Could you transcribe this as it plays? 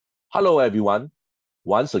Hello, everyone.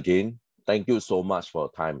 Once again, thank you so much for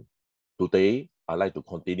your time. Today, I'd like to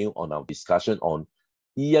continue on our discussion on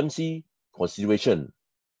EMC consideration.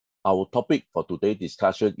 Our topic for today's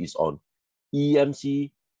discussion is on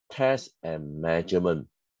EMC test and measurement.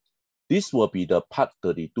 This will be the part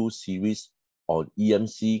 32 series on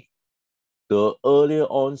EMC. The earlier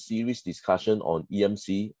on series discussion on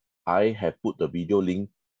EMC, I have put the video link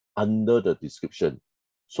under the description.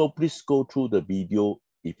 So please go through the video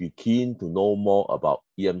if you're keen to know more about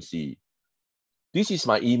EMC. This is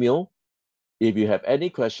my email. If you have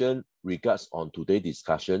any question regards on today's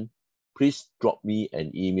discussion, please drop me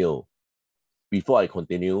an email. Before I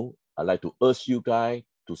continue, I'd like to urge you guys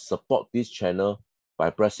to support this channel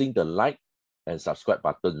by pressing the like and subscribe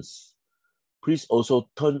buttons. Please also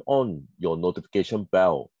turn on your notification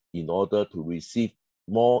bell in order to receive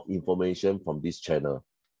more information from this channel.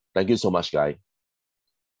 Thank you so much, guys.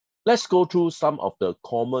 Let's go through some of the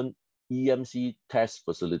common EMC test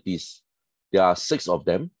facilities. There are 6 of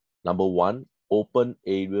them. Number 1, open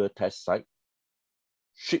area test site,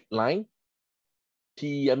 strip line,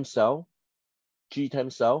 TEM Cell,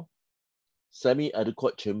 GTEM Cell,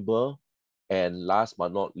 semi-adequate chamber, and last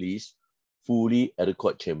but not least, fully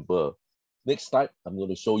adequate chamber. Next slide, I'm going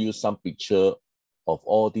to show you some picture of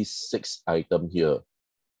all these 6 items here.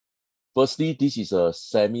 Firstly, this is a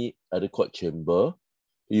semi-adequate chamber.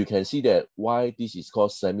 You can see that why this is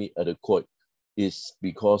called semi-adequate is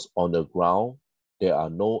because on the ground, there are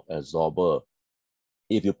no absorber.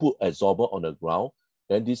 If you put absorber on the ground,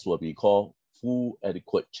 then this will be called full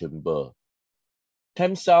adequate chamber.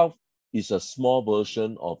 TEM Cell is a small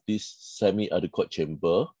version of this semi-adequate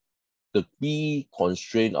chamber. The key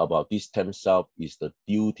constraint about this TEM Cell is the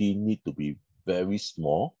DUT need to be very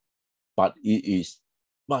small, but it is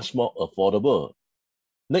much more affordable.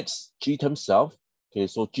 Next, GTEM Cell. Okay,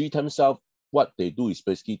 so GTEM Cell, what they do is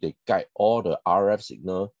basically they guide all the RF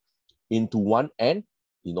signal into one end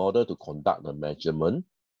in order to conduct the measurement.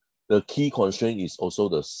 The key constraint is also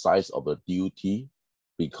the size of the DUT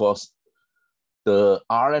because the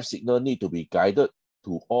RF signal need to be guided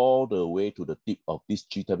to all the way to the tip of this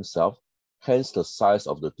GTEM Cell. Hence, the size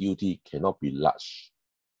of the DUT cannot be large.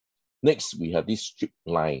 Next, we have this strip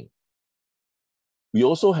line. We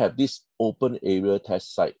also have this open area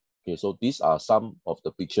test site. Okay, so these are some of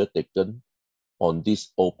the pictures taken on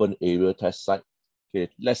this open area test site. Okay,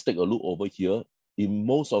 let's take a look over here. In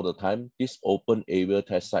most of the time, this open area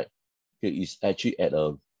test site is actually at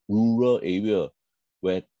a rural area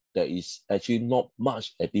where there is actually not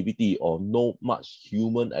much activity or no much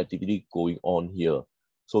human activity going on here.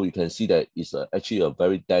 So you can see that it's actually a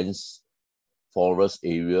very dense forest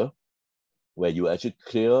area where you actually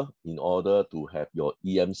clear in order to have your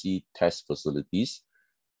EMC test facilities.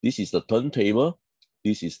 This is the turntable.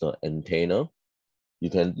 This is the antenna. You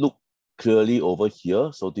can look clearly over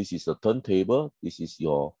here. So this is the turntable. This is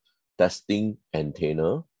your testing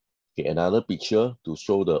antenna. Okay, another picture to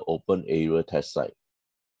show the open area test site.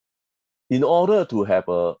 In order to have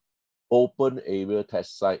an open area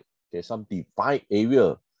test site, there's some defined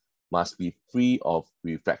area must be free of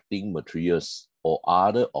reflecting materials or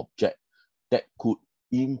other objects that could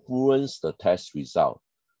influence the test result.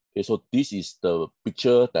 Okay, so this is the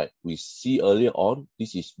picture that we see earlier on.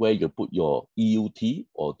 This is where you put your EUT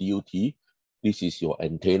or DUT. This is your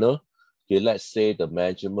antenna. Okay, let's say the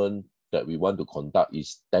measurement that we want to conduct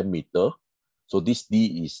is 10 meters. So this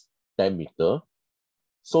D is 10 meters.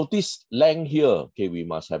 So this length here, okay, we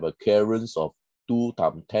must have a clearance of 2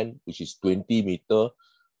 times 10, which is 20 meters,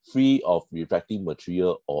 free of reflecting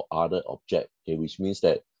material or other object. Okay, which means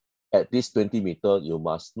that at this 20 meters, you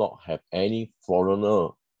must not have any foreigner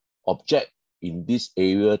object in this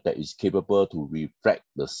area that is capable to reflect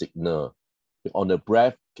the signal. On the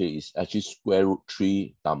graph, okay, it's actually square root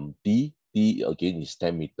 3 times D. D again is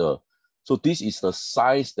 10 meters. So this is the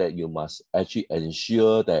size that you must actually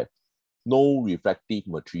ensure that no reflective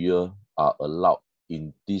material are allowed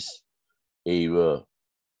in this area.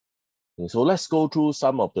 And so let's go through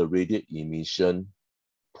some of the radiant emission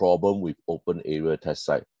problem with open area test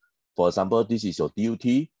site. For example, this is your DUT.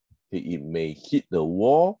 It may hit the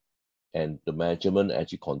wall and the measurement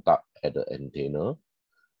actually conduct at the antenna.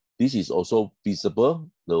 This is also visible.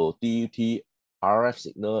 The DUT RF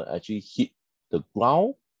signal actually hit the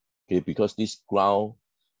ground, okay, because this ground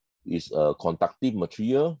is a conductive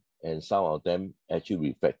material and some of them actually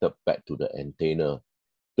reflected back to the antenna.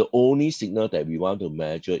 The only signal that we want to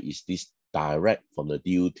measure is this direct from the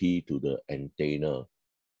DUT to the antenna.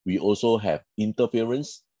 We also have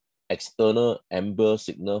interference, external ambient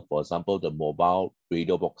signal, for example, the mobile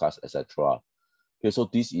radio broadcast, etc. Okay, so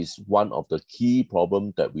this is one of the key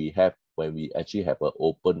problems that we have when we actually have an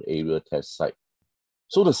open area test site.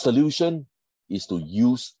 So the solution is to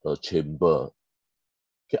use a chamber.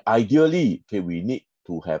 Okay, ideally, okay, we need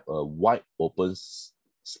to have a wide open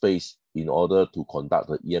space in order to conduct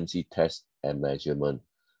the EMC test and measurement.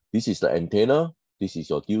 This is the antenna. This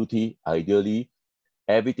is your DUT. Ideally,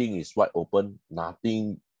 everything is wide open.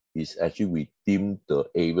 Nothing is actually within the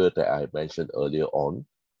area that I mentioned earlier on.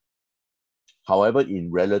 However,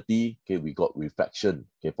 in reality, okay, we got reflection.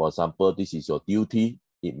 Okay, for example, this is your DUT.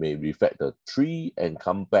 It may reflect the tree and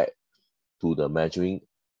come back to the measuring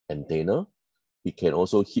antenna. It can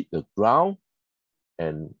also hit the ground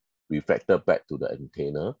and reflected back to the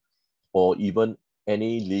antenna, or even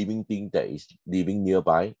any living thing that is living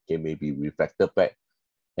nearby can maybe reflected back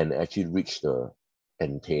and actually reach the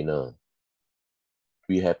antenna.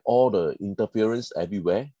 We have all the interference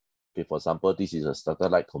everywhere. Okay, for example, this is a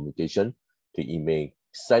satellite communication. Okay, it may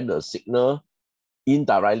send a signal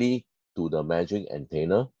indirectly to the measuring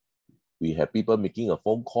antenna. We have people making a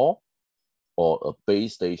phone call or a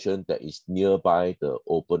base station that is nearby the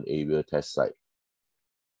open area test site.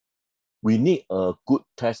 We need a good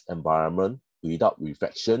test environment without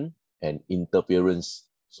reflection and interference.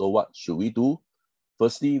 So what should we do?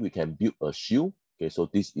 Firstly, we can build a shield. Okay, so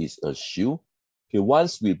this is a shield. Okay,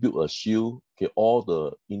 once we build a shield, okay, all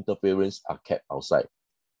the interference are kept outside.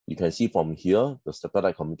 You can see from here, the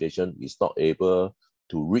satellite communication is not able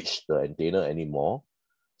to reach the antenna anymore.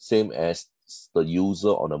 Same as the user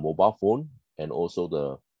on a mobile phone and also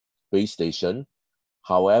the base station.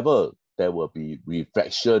 However, there will be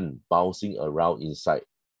reflection bouncing around inside.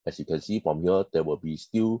 As you can see from here, there will be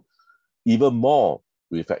still even more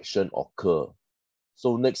reflection occur.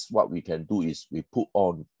 So next, what we can do is we put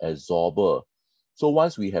on absorber. So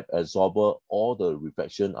once we have absorber, all the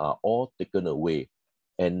reflection are all taken away.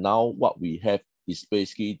 And now what we have is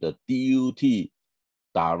basically the DUT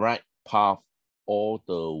direct path all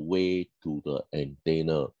the way to the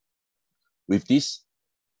antenna. With this,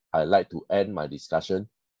 I'd like to end my discussion.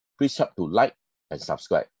 Please help to like and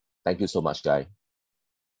subscribe. Thank you so much, guys.